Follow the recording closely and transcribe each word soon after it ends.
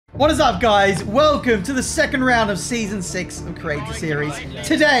What is up, guys? Welcome to the second round of Season 6 of Creator Series.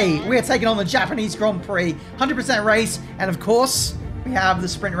 Today, we are taking on the Japanese Grand Prix 100% race, and of course, we have the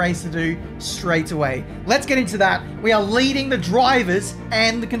sprint race to do straight away. Let's get into that. We are leading the Drivers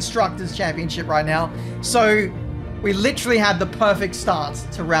and the Constructors Championship right now, so we literally had the perfect start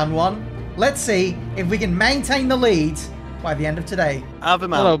to round 1. Let's see if we can maintain the lead by the end of today.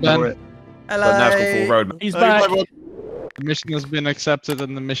 Hello, Ben. Hello. He's back. The mission has been accepted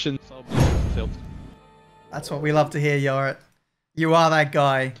and the mission shall be fulfilled. That's what we love to hear, Yorit. You are that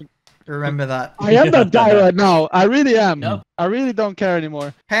guy. Remember that. I am that guy right now. I really am. No. I really don't care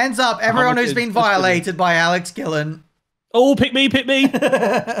anymore. Hands up, everyone who's been violated by Alex Gillon. Oh, pick me, pick me.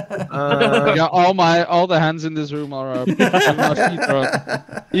 Yeah, all the hands in this room are up. Even my feet are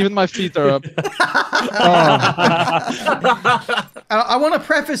up. Even my feet are up. I want to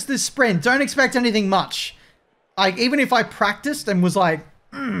preface this sprint. Don't expect anything much. Like, even if I practiced and was like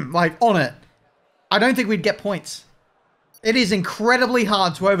on it, I don't think we'd get points. It is incredibly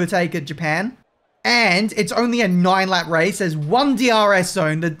hard to overtake at Japan. And it's only a 9-lap race. There's one DRS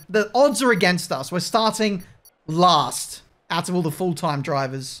zone. The odds are against us. We're starting last out of all the full-time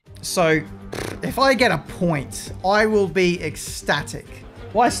drivers. So if I get a point, I will be ecstatic.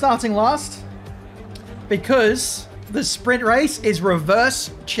 Why starting last? Because the sprint race is reverse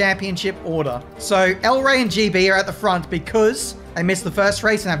championship order. So El Rey and GB are at the front because they missed the first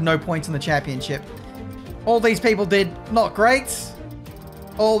race and have no points in the championship. All these people did not great.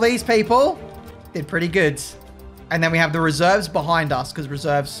 All these people did pretty good. And then we have the reserves behind us because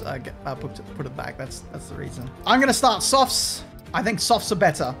reserves put it back. That's the reason. I'm going to start softs. I think softs are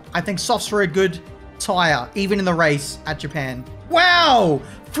better. I think softs are a good tire, even in the race at Japan. Wow!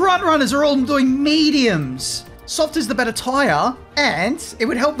 Front runners are all doing mediums. Soft is the better tire, and it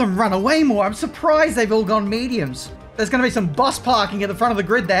would help them run away more. I'm surprised they've all gone mediums. There's going to be some bus parking at the front of the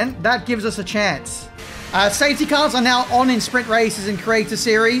grid then. That gives us a chance. Safety cars are now on in sprint races in Creator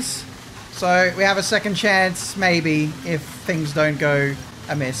Series. So we have a second chance, maybe, if things don't go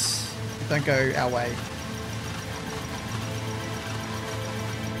amiss. Don't go our way.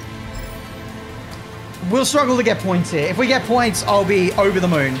 We'll struggle to get points here. If we get points, I'll be over the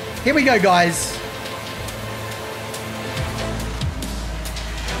moon. Here we go, guys.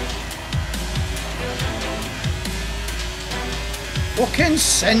 Fucking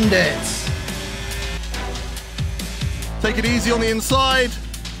send it. Take it easy on the inside.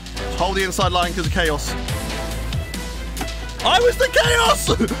 Hold the inside line because of chaos. I was the chaos!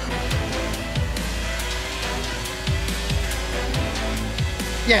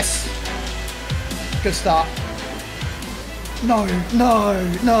 Yes. Good start. No, no,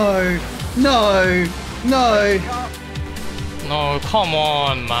 no, no, no. No, come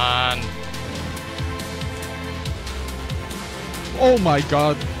on, man. Oh my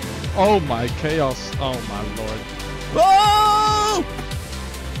god. Oh my chaos. Oh my lord. Oh!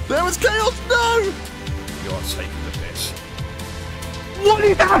 There was chaos! No! You're taking the piss. What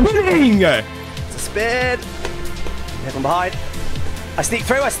is happening? It's a spin. Head on behind. I sneak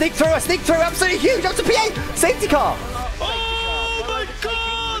through, I sneak through, I sneak through. Absolutely huge. Up to PA. Safety car. Oh my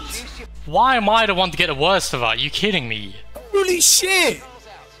god! Why am I the one to get the worst of that? Are you kidding me? Holy shit!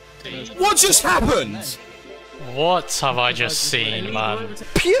 What just happened? What have I just seen, man?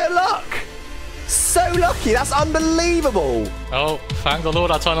 Pure luck. So lucky. That's unbelievable. Oh, thank the Lord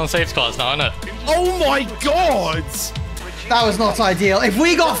I turned on safety cars now, innit? Oh my god! That was not ideal. If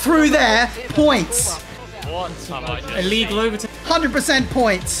we got through there, points. What have I just Illegal overtake. 100%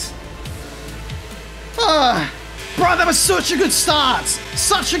 points. Bro, that was such a good start.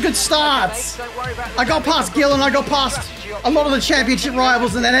 Such a good start. I got past Gillon, I got past a lot of the championship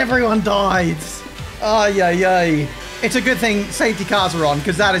rivals, and then everyone died. Ay, ay, ay. It's a good thing safety cars are on,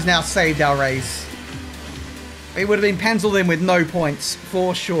 because that has now saved our race. It would have been penciled in with no points,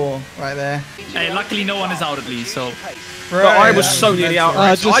 for sure, right there. Hey, luckily no one is out at least, so... But I was so nearly out.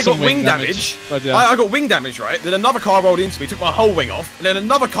 I got wing damage. Yeah. I got wing damage, right? Then another car rolled into me, took my whole wing off. And then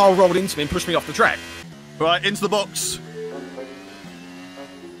another car rolled into me and pushed me off the track. Right, into the box.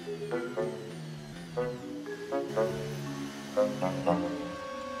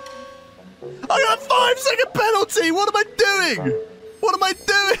 I got a 5-second penalty! What am I doing? What am I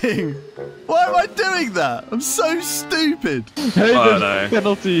doing? Why am I doing that? I'm so stupid. Hey, no.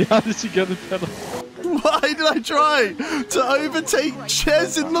 Penalty. How did you get the penalty? Why did I try to overtake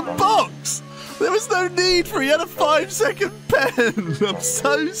Ches in the box? There was no need for it. He had a 5-second pen. I'm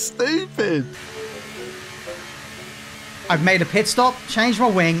so stupid. I've made a pit stop, changed my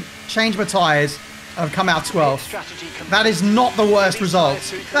wing, changed my tyres, and I've come out 12th. That is not the worst result.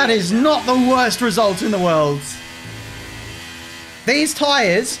 That is not the worst result in the world. These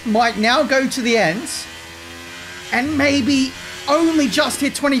tyres might now go to the ends and maybe only just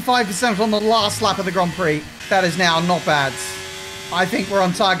hit 25% on the last lap of the Grand Prix. That is now not bad. I think we're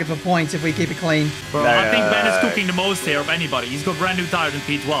on target for points if we keep it clean. Bro, I think Ben is cooking the most here of anybody. He's got brand new tires in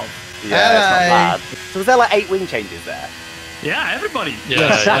P12. Yeah, it's not bad. So was there like 8 wing changes there? Yeah, everybody.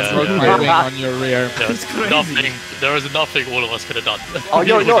 Yes, I broke my wing on your rear. That's crazy. There was nothing all of us could have done. Oh,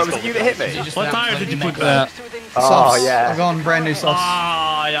 no, was it you that hit me? What tire did you put there? Oh, Softs. yeah. I've gone brand new softs.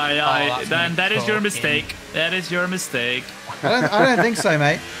 Then that is your mistake. That is your mistake. I don't think so,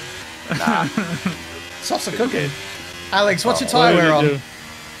 mate. Nah. Softs are cooking. Alex, what's your tyre wear on?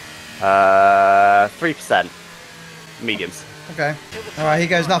 3%. Mediums. Okay. All right, here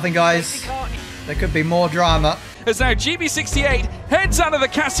goes nothing, guys. There could be more drama. As now GB68 heads out of the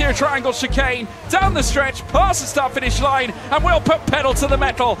Casio Triangle chicane, down the stretch, past the start-finish line, and will put pedal to the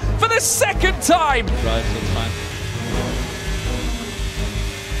metal for the second time. Right, that's fine.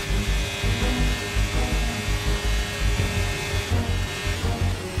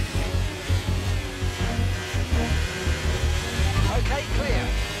 Okay, clear.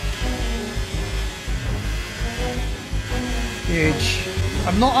 Huge.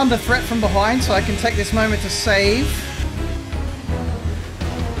 I'm not under threat from behind, so I can take this moment to save.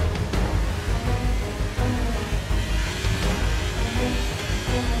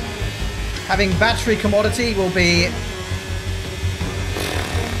 Having battery commodity will be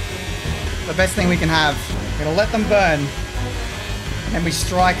the best thing we can have. We're gonna let them burn, and then we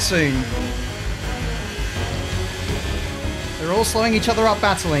strike soon. They're all slowing each other up,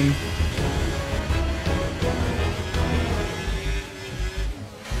 battling.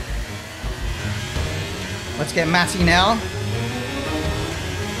 Let's get Matty now.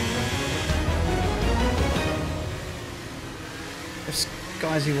 This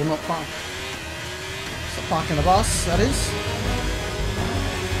guys, he will not park. Stop parking the bus, that is.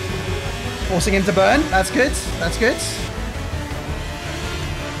 Forcing him to burn. That's good. That's good.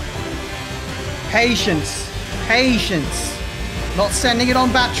 Patience. Patience. Not sending it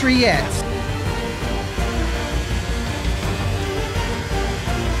on battery yet.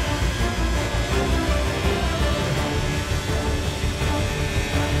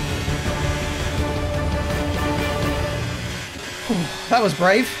 That was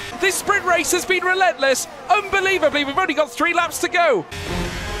brave. This sprint race has been relentless. Unbelievably, we've only got 3 laps to go.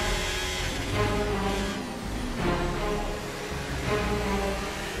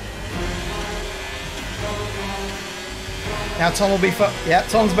 Now Tom will be... Yeah,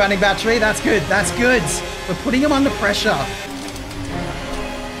 Tom's burning battery. That's good. That's good. We're putting him under pressure.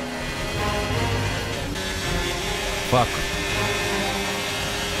 Fuck.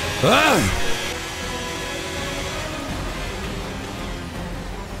 Ah!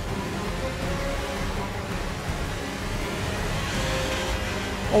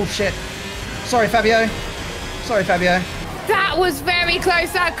 Oh, shit. Sorry, Fabio. Sorry, Fabio. That was very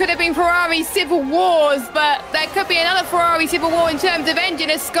close. That could have been Ferrari Civil Wars, but there could be another Ferrari Civil War in terms of engine,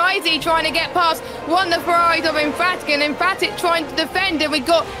 as Skyzy trying to get past one of the Ferraris of Emphatic, and Emphatic trying to defend, and we've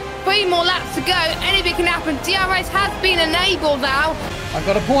got 3 more laps to go. Anything can happen. DRS has been enabled now. I've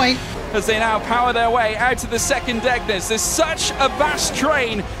got a point. As they now power their way out of the second Degners. There's such a vast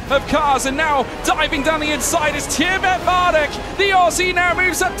train of cars, and now diving down the inside is Tiametmarduk. The Aussie now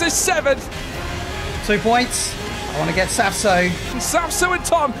moves up to 7th. 2 points. I want to get Safso. Safso and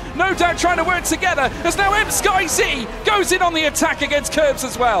Tom, no doubt trying to work together, as now Skyzy goes in on the attack against Curbs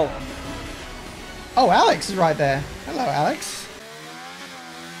as well. Oh, Alex is right there. Hello, Alex.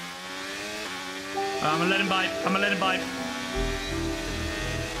 I'm gonna let him by. I'm gonna let him by.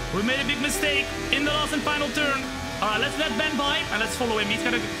 We made a big mistake in the last and final turn. All right, let's let Ben by and let's follow him. He's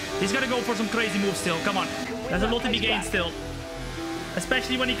gonna go for some crazy moves still. Come on, there's a lot to be gained still,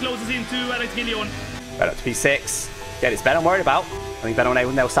 especially when he closes into Alex Gillon. Right up to P6. Yeah, it's Ben I'm worried about. I think Ben will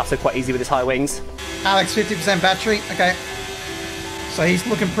nail Safso quite easy with his high wings. Alex, 50% battery. Okay. So he's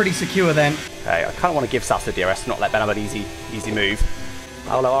looking pretty secure then. Okay, I kind of want to give Safso DRS, not let Ben have an easy move.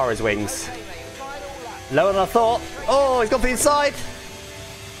 How low are his wings? Lower than I thought. Oh, he's gone for the inside.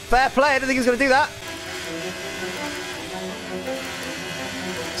 Fair play, I didn't think he was going to do that.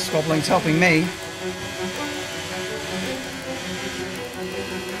 Squabbling's helping me.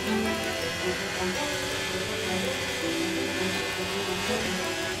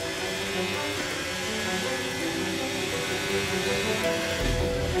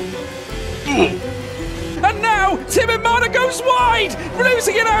 And now Tiametmarduk goes wide,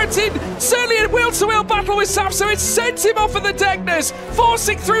 losing it out in certainly a wheel-to-wheel battle with Saf, so it's sent him off of the Degners,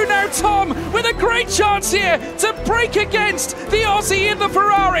 forcing through now Tom with a great chance here to break against the Aussie in the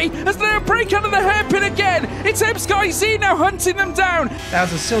Ferrari as they break under the hairpin again. It's Sky now hunting them down. That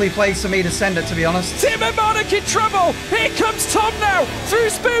was a silly place for me to send it, to be honest. Tiametmarduk in trouble. Here comes Tom now through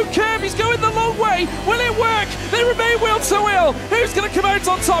Spoon Curve. He's going the long way. Will it work? They remain wheel-to-wheel. Who's going to come out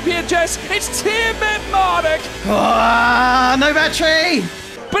on top here, Jess? It's Tiametmarduk. Ah, no battery!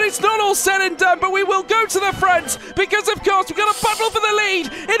 But it's not all said and done, but we will go to the front because, of course, we've got a battle for the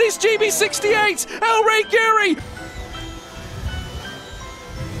lead. It is GB68, El Rey Guri.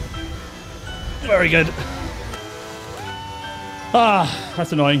 Very good. Ah,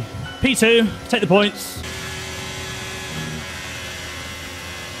 that's annoying. P2, take the points.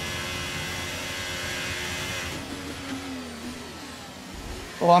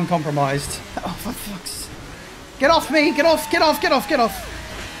 Oh, I'm compromised. Oh, for fuck's... Get off me! Get off! Get off! Get off! Get off!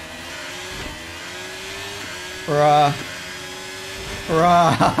 Bruh.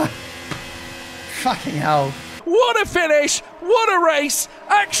 Bruh. Fucking hell. What a finish! What a race!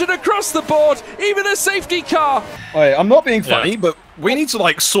 Action across the board, even a safety car. Hey, I'm not being funny, but we need to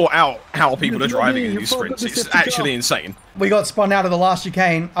like sort out how people are driving in these sprints. It's actually insane. We got spun out of the last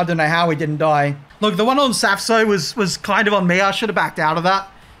chicane. I don't know how we didn't die. Look, the one on Safso was kind of on me. I should have backed out of that.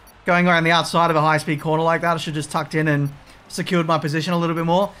 Going around the outside of a high-speed corner like that, I should have just tucked in and secured my position a little bit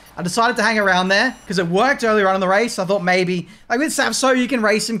more. I decided to hang around there because it worked earlier on in the race. I thought maybe, like with Safso, you can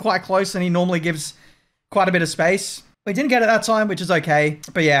race him quite close and he normally gives quite a bit of space. We didn't get it that time, which is okay.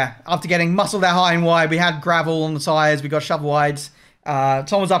 But yeah, after getting muscled out high and wide, we had gravel on the tires. We got shovel wides.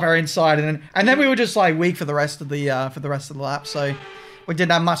 Tom was up our inside, and then we were just like weak for the rest of the lap. So we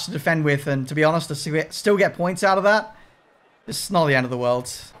didn't have much to defend with, and to be honest, to still get points out of that, it's not the end of the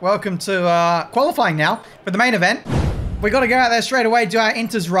world. Welcome to qualifying now for the main event. We got to go out there straight away, do our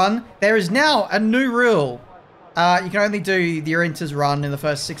Inters run. There is now a new rule. You can only do your Inters run in the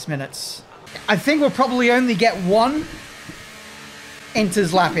first 6 minutes. I think we'll probably only get one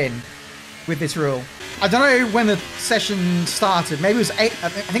Inters lap in with this rule. I don't know when the session started. Maybe it was I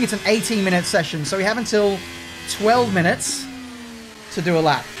think it's an 18-minute session, so we have until 12 minutes to do a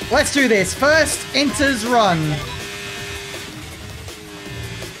lap. Let's do this. First Inters run.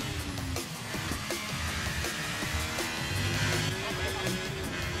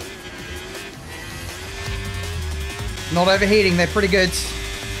 Not overheating, they're pretty good.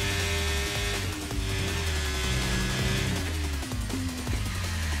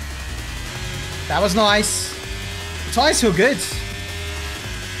 That was nice. The tires feel good.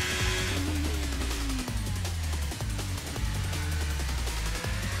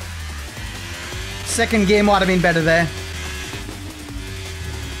 Second gear might have been better there.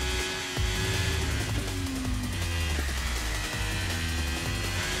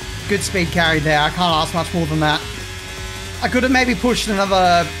 Good speed carried there. I can't ask much more than that. I could have maybe pushed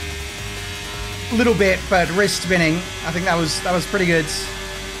another little bit, but wrist spinning. I think that was pretty good.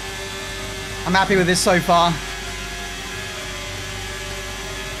 I'm happy with this so far.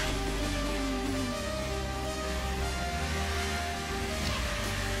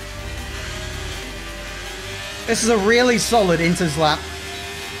 This is a really solid Inters lap.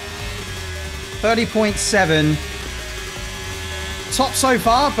 30.7. Top so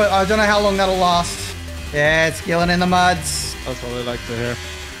far, but I don't know how long that'll last. Yeah, it's Gillon in the muds. That's what I like to hear.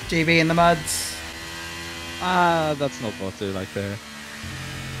 GB in the muds. That's not what they like to hear.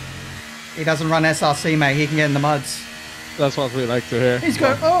 He doesn't run SRC, mate. He can get in the muds. That's what we like to hear. He's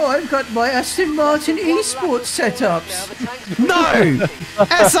going, oh, I've got my Aston Martin esports setups. No!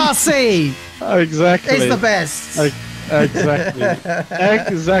 SRC! Exactly. Is the best. Exactly.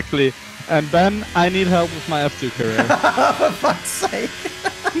 Exactly. And Ben, I need help with my F2 career. For fuck's sake.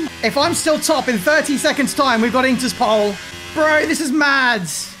 If I'm still top in 30 seconds time, we've got Inters pole. Bro, this is mad.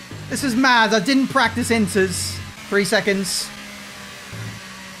 This is mad. I didn't practice Inters. 3 seconds.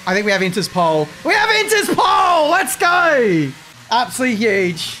 I think we have Inters pole. We have Inters pole! Let's go! Absolutely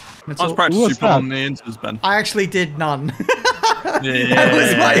huge. I was practicing pole on the Inters, Ben. I actually did none. Yeah, that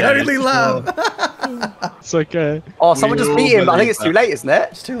was my only lap. It's okay. Oh, someone just beat him. I think it's too late, isn't it?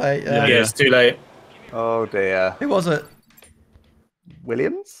 It's too late. Yeah, it's too late. Oh dear. Who was it?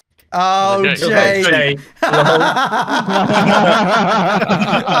 Williams? Oh, Jay.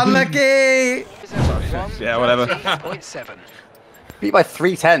 Unlucky. Yeah, whatever. 0.7. Beat by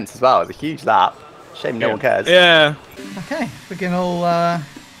 3/10 as well. It's a huge lap. Shame no one cares. Yeah. Okay, we can all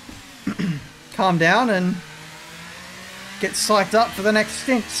calm down and get psyched up for the next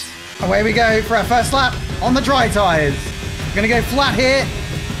stint. Away we go for our first lap on the dry tyres. We're going to go flat here.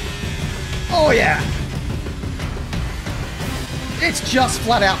 Oh, yeah. It's just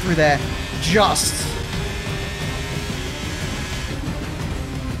flat out through there. Just.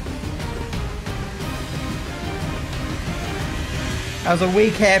 That was a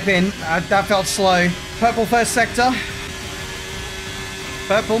weak hairpin. That felt slow. Purple first sector.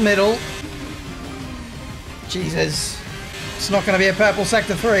 Purple middle. Jesus. It's not going to be a purple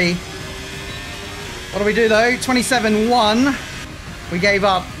sector 3. What do we do though? 27-1. We gave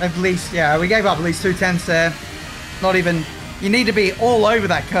up at least, yeah, we gave up at least 2/10 there. Not even, you need to be all over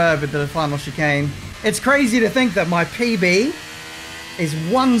that curve at the final chicane. It's crazy to think that my PB is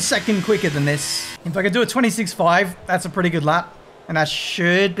 1 second quicker than this. If I could do a 26.5, that's a pretty good lap. And that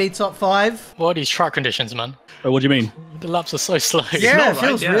should be top 5. What are these track conditions, man? Oh, what do you mean? The laps are so slow. Yeah, it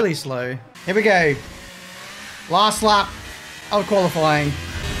feels really slow. Here we go. Last lap of qualifying.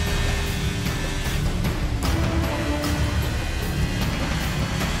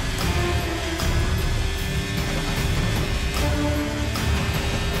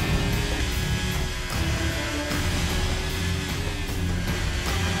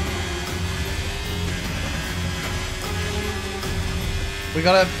 We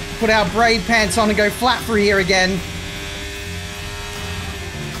gotta put our braid pants on and go flat for here again.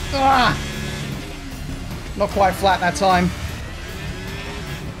 Ah! Not quite flat that time.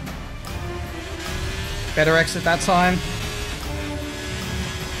 Better exit that time.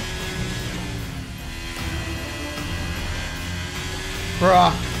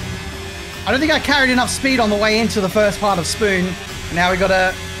 Bruh. I don't think I carried enough speed on the way into the first part of Spoon. And now we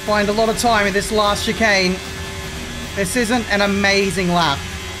gotta find a lot of time in this last chicane. This isn't an amazing lap.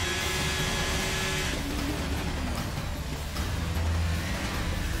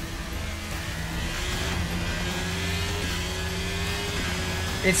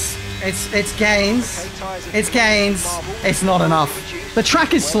 It's gains. It's gains. It's not enough. The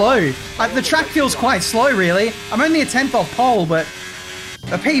track is slow. The track feels quite slow, really. I'm only a 10th off pole, but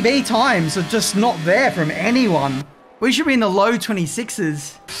the PB times are just not there from anyone. We should be in the low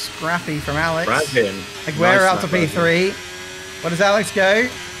 26s. Scrappy from Alex. Like we're out to P3. What does Alex go?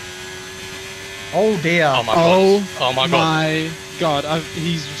 Oh dear. Oh my god. Oh my god.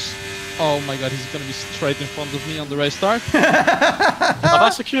 He's just... Oh my god, he's gonna be straight in front of me on the race start. Have I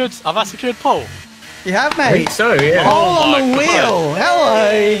secured pole? You have, mate. I think so, yeah. Pole on the wheel.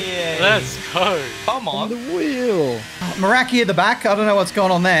 Hello. Let's go. Come on. On the wheel. Meraki at the back. I don't know what's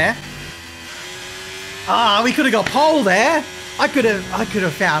going on there. Ah, we could have got pole there. I could have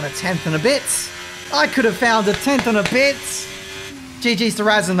found a 10th and a bit. I could have found a 10th and a bit. GG's to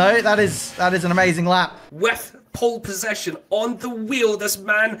Razin though. That is an amazing lap. With pole position on the wheel, this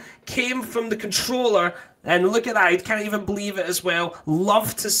man came from the controller, and look at that, I can't even believe it as well.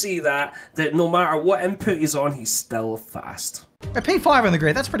 Love to see that no matter what input he's on, he's still fast. A P5 on the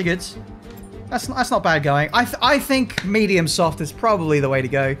grid, that's pretty good. That's not bad going. I think medium soft is probably the way to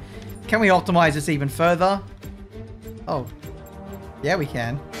go. Can we optimize this even further? Oh, yeah, we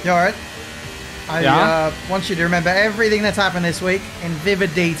can. You alright? I want you to remember everything that's happened this week in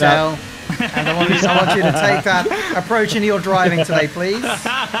vivid detail. And I want you to take that approach into your driving today, please.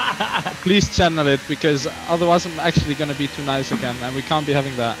 Please channel it, because otherwise I'm actually going to be too nice again, and we can't be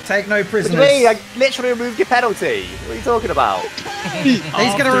having that. Take no prisoners. What do you mean? I literally removed your penalty. What are you talking about? He's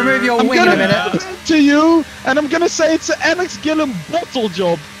going to remove your wing in a minute. To you, and I'm going to say it's an Alex Gillon bottle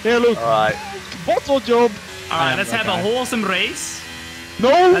job. Here, look. Alright. Bottle job. Alright, let's have a wholesome race. No.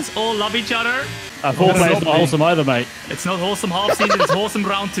 Let's all love each other. I thought it's not wholesome either, mate. It's not wholesome half season, it's wholesome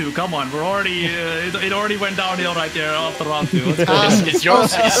round 2. Come on, we're already, it already went downhill right there after round 2. Let's go. It's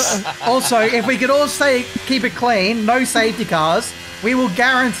yours. Also, if we could all keep it clean, no safety cars, we will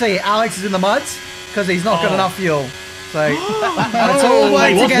guarantee Alex is in the muds because he's not got enough fuel. So let's all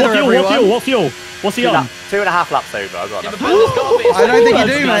work together, everyone. What fuel? What's he on? 2.5 laps over. I got enough. I don't think you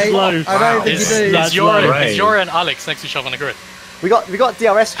do, mate. I don't think you do. It's Yora and Alex next to each other on the grid. We got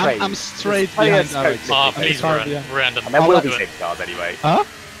DRS trains. I'm straight behind Alex. Please, random. And there will be safety cars anyway. Huh?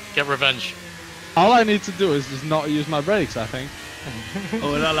 Get revenge. All I need to do is just not use my brakes, I think.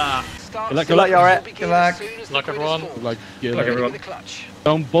 Oh la la. Good luck, Yara. Good luck. Good luck, everyone. Good luck, Gillon. Good luck, everyone.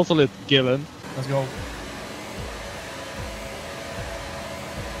 Don't bottle it, Gillon. Let's go.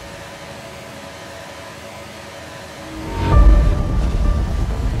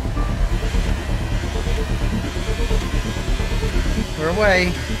 We're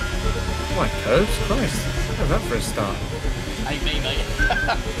away. Oh my curves, Christ. How's that for a start? Ain't me, mate.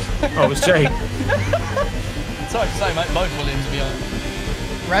 Oh, it was Jake. Sorry to say, mate, both Williams to be honest.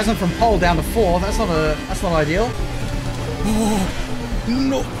 Razin from pole down to 4. That's not ideal.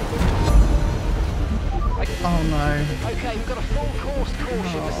 No. Oh no. Okay, we've got a full course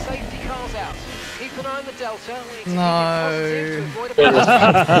caution. The safety car's out. Keep No.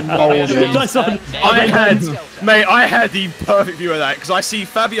 I had the perfect view of that because I see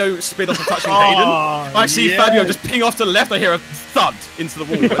Fabio spin off the touching Hayden. I see Fabio just ping off to the left. I hear a thud into the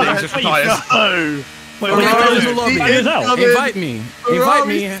wall. And then he just retires. Invite me. Invite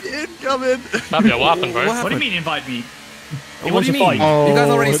me. Incoming. Fabio, what happened, bro? What do you mean invite me? What do you mean? You guys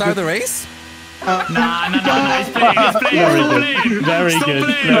already started the race? Nah. He's playing. Very good.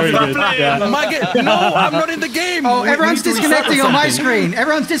 Very good. Yeah. No, I'm not in the game. Oh, everyone's disconnecting on my screen.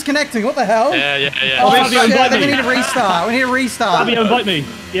 Everyone's disconnecting. What the hell? Yeah. Oh, shit. We need a restart. We need a restart. Fabio, invite me.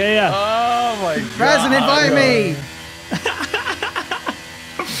 Yeah. Oh my god. Resin, invite me.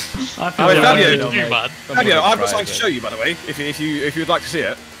 Fabio, I've got something to show you, by the way. If you'd like to see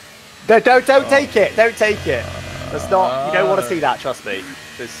it. Don't take it. Don't take it. That's not. You don't want to see that. Trust me.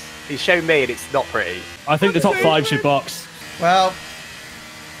 He's shown me, and it's not pretty. I think the top 5 should box. Well,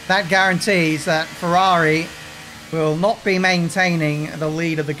 that guarantees that Ferrari will not be maintaining the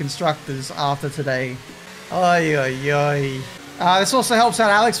lead of the constructors after today. Oy, oy, oy. This also helps out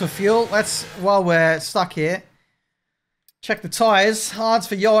Alex for fuel. Let's, while we're stuck here, check the tyres. Hards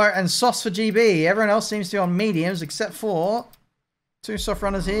for Yoa and softs for GB. Everyone else seems to be on mediums except for 2 soft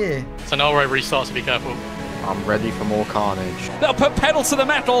runners here. It's an Elroy restart, so be careful. I'm ready for more carnage. They'll put pedal to the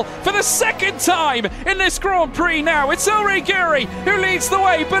metal for the second time in this Grand Prix now. It's Alex Gillon who leads the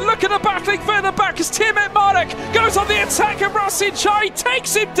way, but look at the battling further back as Tiametmarduk goes on the attack of Rasin Chai,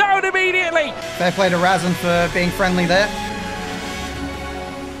 takes him down immediately. Fair play to Razin for being friendly there.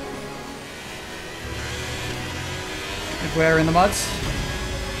 Good wear in the muds.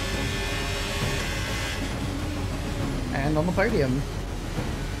 And on the podium.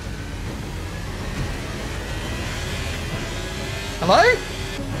 Hello?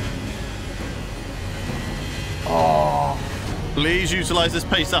 Oh. Please utilise this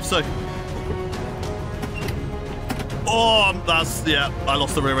pace, Afso. Oh, I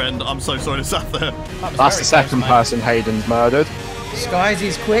lost the rear end. I'm so sorry to sat there. That's the second person Hayden's murdered.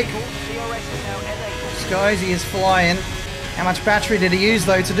 Skyzy's quick. Skyzy is flying. How much battery did he use,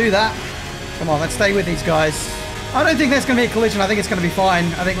 though, to do that? Come on, let's stay with these guys. I don't think there's going to be a collision. I think it's going to be fine.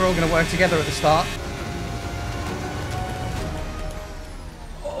 I think we're all going to work together at the start.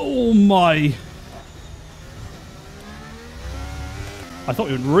 Oh my. I thought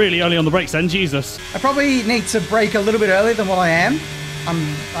we were really early on the brakes then, Jesus. I probably need to brake a little bit earlier than what I am.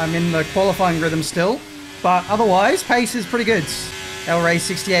 I'm in the qualifying rhythm still. But otherwise, pace is pretty good. L-Ray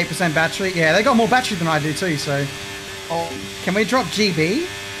 68% battery. Yeah, they got more battery than I do too, so... Oh, can we drop GB?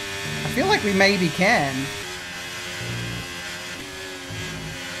 I feel like we maybe can.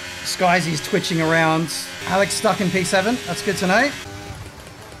 Skyzy's twitching around. Alex stuck in P7. That's good to know.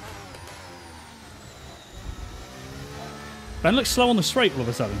 Ben looks slow on the straight all of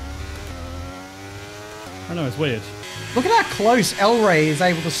a sudden. I know, it's weird. Look at how close L-Ray is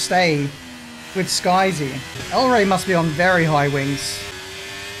able to stay with Skyzy. L-Ray must be on very high wings.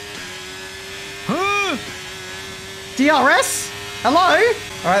 DRS? Hello?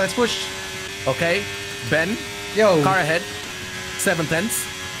 Alright, let's push. Okay, Ben. Yo. Car ahead. 7/10.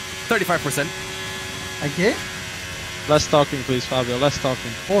 35%. Thank you. Less talking, please, Fabio. Less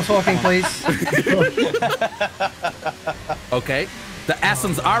talking. More talking, please. Okay. The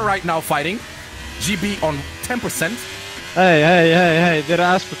Assens are right now fighting. GB on 10%. Hey. Did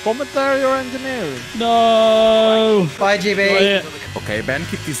I ask for commentary or engineering? No. Bye, GB. Okay, Ben,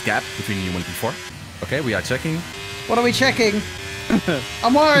 keep this gap between you and P4. Okay, we are checking. What are we checking?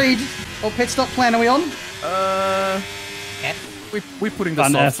 I'm worried. What pit stop plan are we on? We're putting the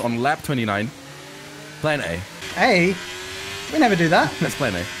softs on lap 29. Plan A. Hey, we never do that. That's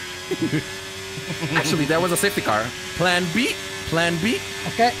plan A. Actually, there was a safety car. Plan B. Plan B.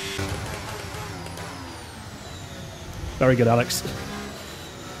 Okay. Very good, Alex.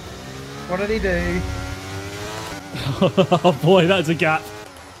 What did he do? Oh boy, that's a gap.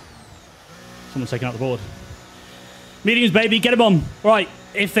 Someone's taking out the board. Mediums, baby, get him on. Right,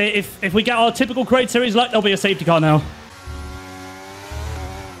 if we get our typical Great Series luck, there'll be a safety car now.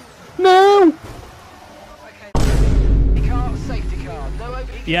 No!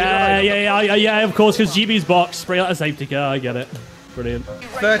 Yeah, of course, because GB's box. Spray out a safety car, I get it. Brilliant.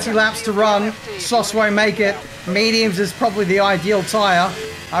 30 laps to run. Sauce won't make it. Mediums is probably the ideal tyre.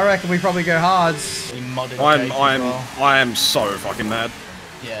 I reckon we probably go hards. I am so fucking mad.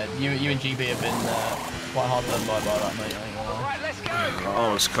 Yeah, you and GB have been quite hard done by that, mate.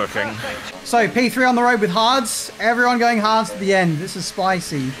 I was cooking. So, P3 on the road with hards. Everyone going hards to the end. This is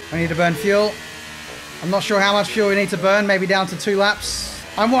spicy. We need to burn fuel. I'm not sure how much fuel we need to burn. Maybe down to 2 laps.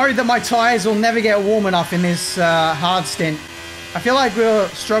 I'm worried that my tyres will never get warm enough in this hard stint I feel like we're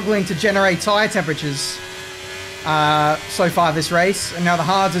struggling to generate tyre temperatures so far this race, and now the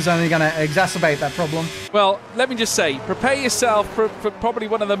hards is only going to exacerbate that problem. Well, let me just say, prepare yourself for probably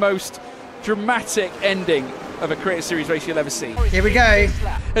one of the most dramatic ending of a Creator Series race you'll ever see. Here we go.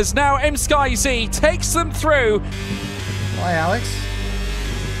 As now MSkyZ takes them through. Bye, Alex.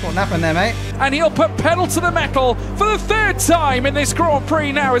 What happened there, mate? And he'll put pedal to the metal for the 3rd time in this Grand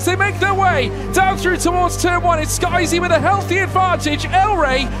Prix now as they make their way down through towards turn 1. It's Skyzy with a healthy advantage. El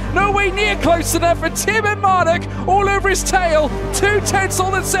Rey no way near close enough for Tiametmarduk all over his tail. 2/10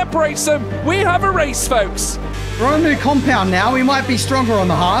 all that separates them. We have a race, folks. We're on a new compound now. We might be stronger on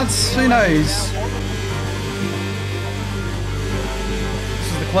the hards. Who knows?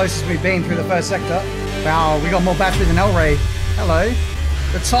 This is the closest we've been through the first sector. Wow, we got more battery than El Rey. Hello.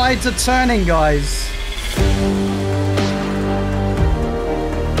 The tides are turning, guys.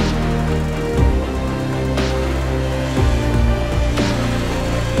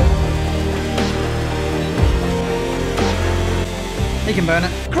 He can burn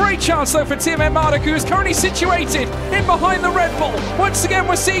it. Great chance though for Tiametmarduk, who is currently situated in behind the Red Bull. Once again,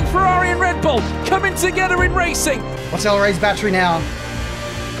 we're seeing Ferrari and Red Bull coming together in racing. What's El Rey's battery now?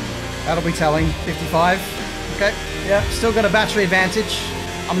 That'll be telling. 55. Okay. Yeah, still got a battery advantage.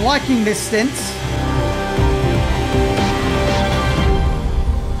 I'm liking this stint.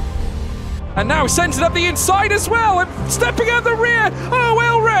 And now centered up the inside as well, and stepping out the rear. Oh,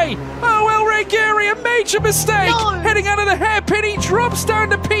 El Rey! Oh, El Rey Geary, a major mistake. No. Heading out of the hairpin, he drops down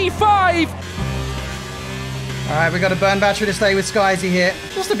to P5. All right, we got a burn battery to stay with Skyzy here.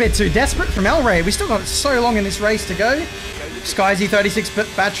 Just a bit too desperate from El Rey. We still got so long in this race to go. Skyzy 36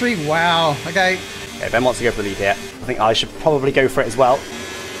 battery. Wow. Okay. Okay, Ben wants to go for the lead here. I think I should probably go for it as well.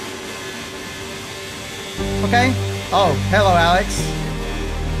 Okay. Oh, hello, Alex.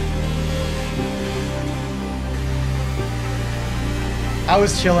 I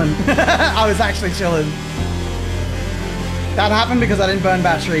was chilling. I was actually chilling. That happened because I didn't burn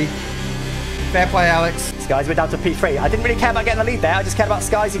battery. Fair play, Alex. Skyzy went down to P3. I didn't really care about getting the lead there. I just cared about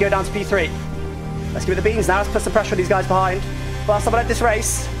Skyzy go down to P3. Let's give it the beans now. Let's put some pressure on these guys behind. Last time I led this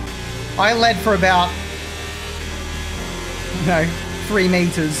race. I led for about, 3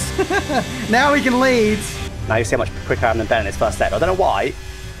 meters. Now we can lead. Now you see how much quicker I am than Ben in his first sector. I don't know why.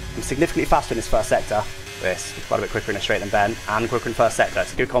 I'm significantly faster in this first sector. This quite a bit quicker in a straight than Ben, and quicker in first sector.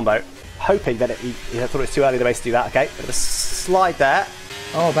 It's a good combo. Hoping that he thought it was too early the race to do that. Okay, bit of a slide there.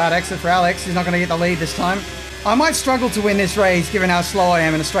 Oh, bad exit for Alex. He's not going to get the lead this time. I might struggle to win this race given how slow I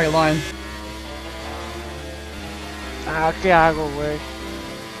am in a straight line. Ah, ¿qué hago, güey?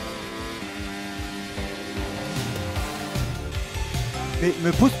 Mais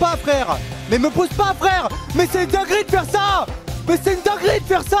me pousse pas, frère! Mais me pousse pas, frère! Mais c'est une dinguerie de faire ça! Mais c'est une dinguerie de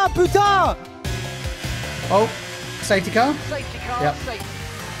faire ça, putain! Oh, safety car? Safety car, yep. safety.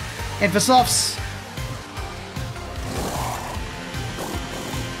 In for softs.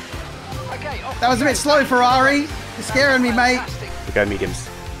 Okay, that was a bit slow, Ferrari. You're scaring me, mate. We go mediums.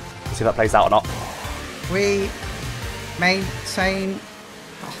 Let's see if that plays out or not. We maintain...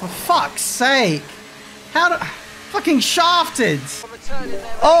 Oh, for fuck's sake. How do... Fucking shafted!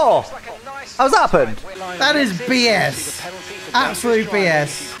 Oh! How's that happened? That is BS. Absolute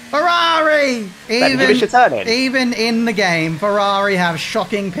BS. Ferrari! Even in the game, Ferrari have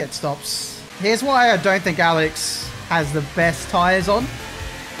shocking pit stops. Here's why I don't think Alex has the best tyres on.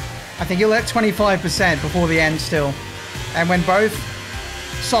 I think he'll hit 25% before the end still. And when both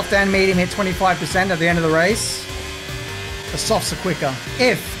soft and medium hit 25% at the end of the race, the softs are quicker.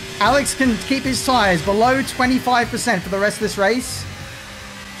 If Alex can keep his tyres below 25% for the rest of this race,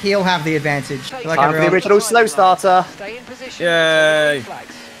 he'll have the advantage. Like time for the original slow starter. Yay!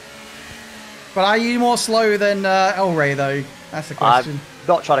 But are you more slow than El Rey, though? That's the question. I'm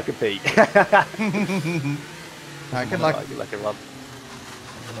not trying to compete. Right, good luck. Good luck, everyone.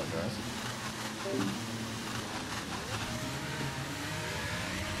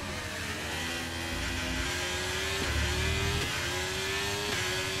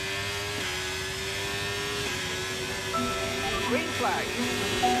 Green flag.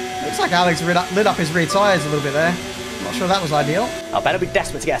 Looks like Alex lit up his rear tyres a little bit there. Not sure that was ideal. I better be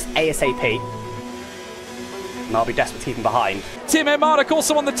desperate to get us ASAP. And I'll be desperate to keep him behind. Tiametmarduk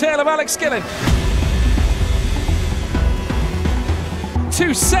also on the tail of Alex Gillon.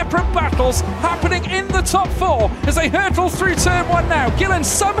 Two separate battles happening in the top four as they hurtle through turn one now. Gillon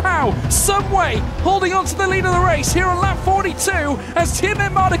somehow, someway, holding on to the lead of the race here on lap 42 as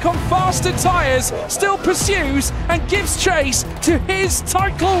Tiametmarduk on faster tyres still pursues and gives chase to his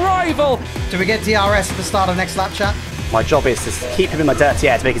title rival. Do we get DRS at the start of next lap, chat? My job is to keep him in my dirty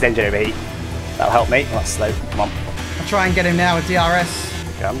air to make his engine overheat. That'll help me. Oh, that's slow. Come on. I'm try and get him now with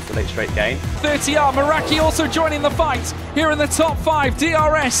DRS. Comes the late straight gain. 30R, Meraki also joining the fight here in the top 5.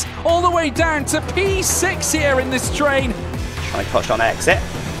 DRS all the way down to P6 here in this train. Trying to touch on exit.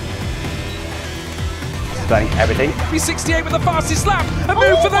 Burning everything. P68 with the fastest lap. A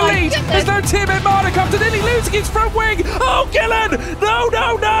move for the lead. There's no Tiametmarduk after nearly losing his front wing. Oh, Gillon! No,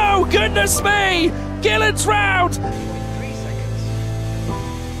 no, no! Goodness me! Gillon's round.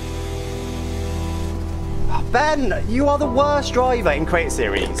 Ben, you are the worst driver in Crate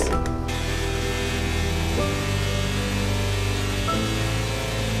Series.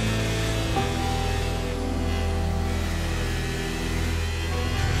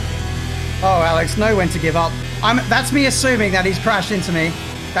 Oh, Alex, know when to give up. That's me assuming that he's crashed into me.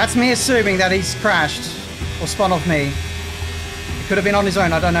 That's me assuming that he's crashed or spun off me. It could have been on his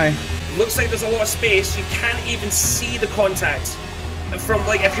own, I don't know. Looks like there's a lot of space. You can't even see the contact. From,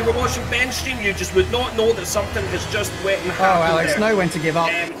 like, if you were watching Ben's stream, you just would not know that something has just went and happened. Oh, Alex, know when to give up.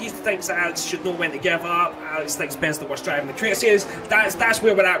 He thinks that Alex should know when to give up. Alex thinks Ben's the worst driver in the Crate Series. That's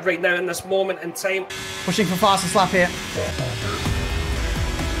where we're at right now in this moment in time. Pushing for fastest lap here.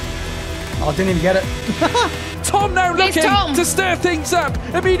 Oh, didn't even get it. Tom now looking to stir things up.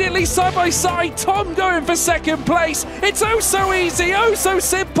 Immediately side by side, Tom going for second place. It's oh so easy, oh so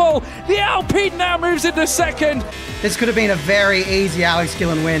simple. The Alpine now moves into second. This could have been a very easy Alex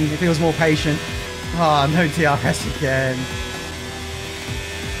Gillon win if he was more patient. Oh, no DRS again.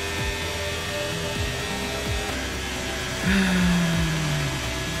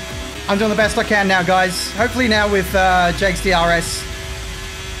 I'm doing the best I can now, guys. Hopefully now with Jake's DRS,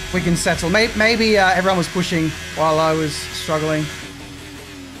 we can settle. Maybe everyone was pushing while I was struggling.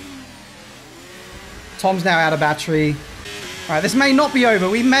 Tom's now out of battery. All right, this may not be over.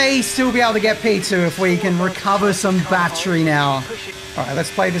 We may still be able to get P2 if we can recover some battery now. All right,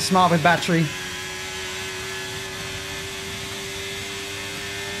 let's play this smart with battery.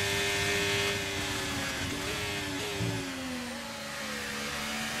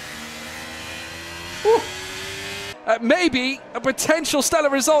 Maybe a potential stellar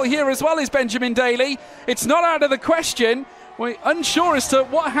result here as well is Benjamin Daly. It's not out of the question. We're unsure as to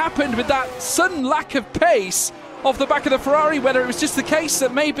what happened with that sudden lack of pace off the back of the Ferrari, whether it was just the case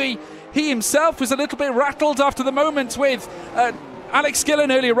that maybe he himself was a little bit rattled after the moment with Alex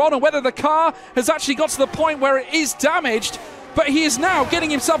Gillon earlier on, or whether the car has actually got to the point where it is damaged. But he is now getting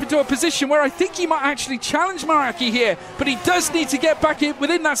himself into a position where I think he might actually challenge Meraki here. But he does need to get back in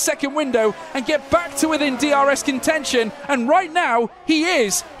within that second window and get back to within DRS contention. And right now, he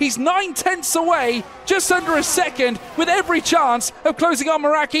is. He's 9/10 away, just under a second, with every chance of closing on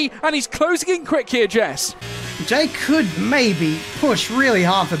Meraki. And he's closing in quick here, Jess. Jake could maybe push really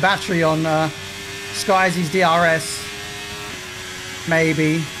hard for battery on Skyzy's DRS.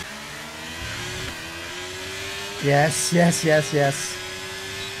 Maybe. Yes, yes, yes, yes.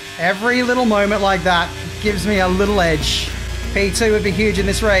 Every little moment like that gives me a little edge. P2 would be huge in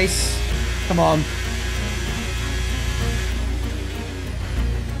this race. Come on.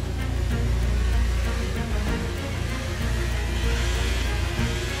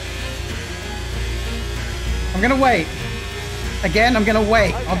 I'm gonna wait. Again, I'm gonna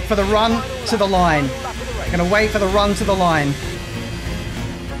wait for the run to the line. I'm gonna wait for the run to the line.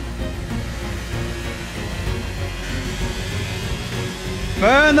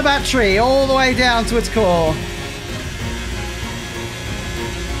 Burn the battery all the way down to its core.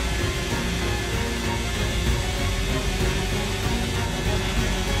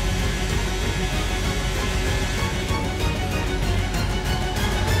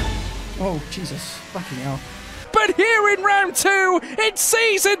 Oh, Jesus. Fucking hell. But here in round 2, it's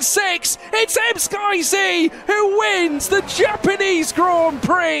season 6, it's Skyzy who wins the Japanese Grand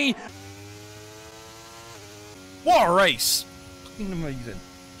Prix. What a race. Amazing.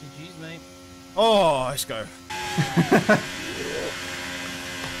 GG's, mate. Oh, let's go.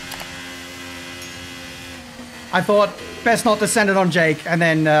 I thought best not to send it on Jake, and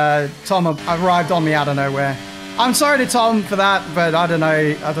then Tom arrived on me out of nowhere. I'm sorry to Tom for that, but I don't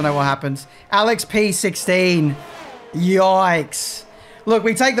know what happened. Alex P16. Yikes. Look,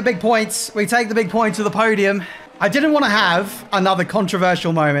 we take the big points. We take the big points to the podium. I didn't want to have another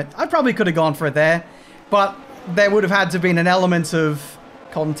controversial moment. I probably could have gone for it there, but there would have had to have been an element of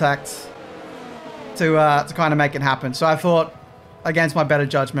contact to kind of make it happen. So I thought, against my better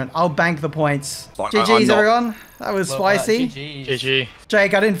judgment, I'll bank the points. Like, GG's, everyone. That was spicy. GG.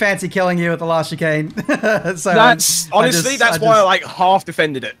 Jake, I didn't fancy killing you at the last chicane. So that's honestly, that's why I like half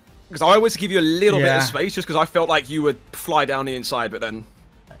defended it. Because I always give you a little bit of space, just because I felt like you would fly down the inside, but then,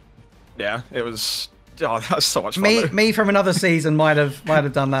 yeah, it was Oh, that's so much fun. Me from another season might have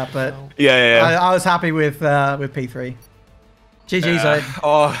done that, but yeah. I was happy with P3.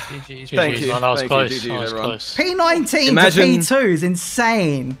 GG's, thank you. That was close. GG's, That was close. P19 to P2 is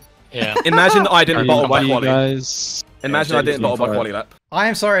insane. Yeah. Imagine I didn't bottle by quality. Guys. Imagine I didn't bottle by quality lap. I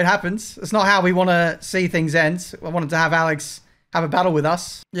am sorry it happens. It's not how we want to see things end. I wanted to have Alex have a battle with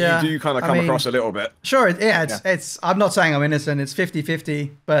us. Yeah, you do kind of come across a little bit. Sure, it's. I'm not saying I'm innocent. It's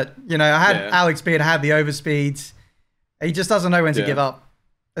 50-50. But you know, I had Alex Beard had the overspeeds. He just doesn't know when to give up.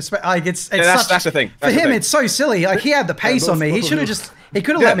 Like it's that's the thing. For him, it's so silly. Like he had the pace on me. He should have he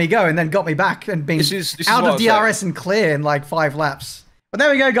could have let me go and then got me back and been out of DRS and clear in like 5 laps. But there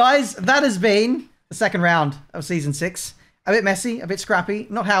we go, guys. That has been the second round of season 6. A bit messy, a bit scrappy.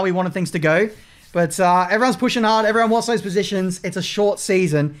 Not how we wanted things to go. But everyone's pushing hard. Everyone wants those positions. It's a short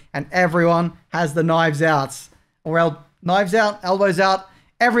season, and everyone has the knives out. Or knives out, elbows out.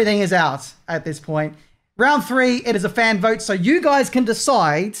 Everything is out at this point. Round 3, it is a fan vote, so you guys can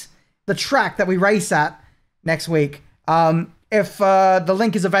decide the track that we race at next week. If the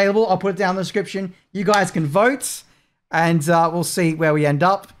link is available, I'll put it down in the description. You guys can vote, and we'll see where we end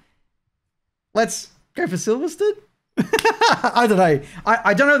up. Let's go for Silverstone? I don't know.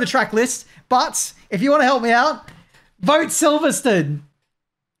 I don't know the track list, but if you want to help me out, vote Silverstone.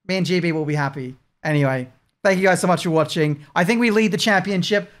 Me and GB will be happy. Anyway, thank you guys so much for watching. I think we lead the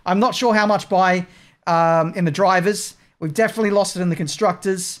championship. I'm not sure how much by in the drivers. We've definitely lost it in the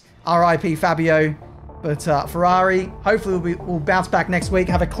constructors. RIP Fabio. But Ferrari, hopefully we'll bounce back next week,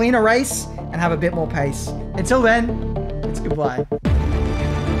 have a cleaner race, and have a bit more pace. Until then, it's goodbye.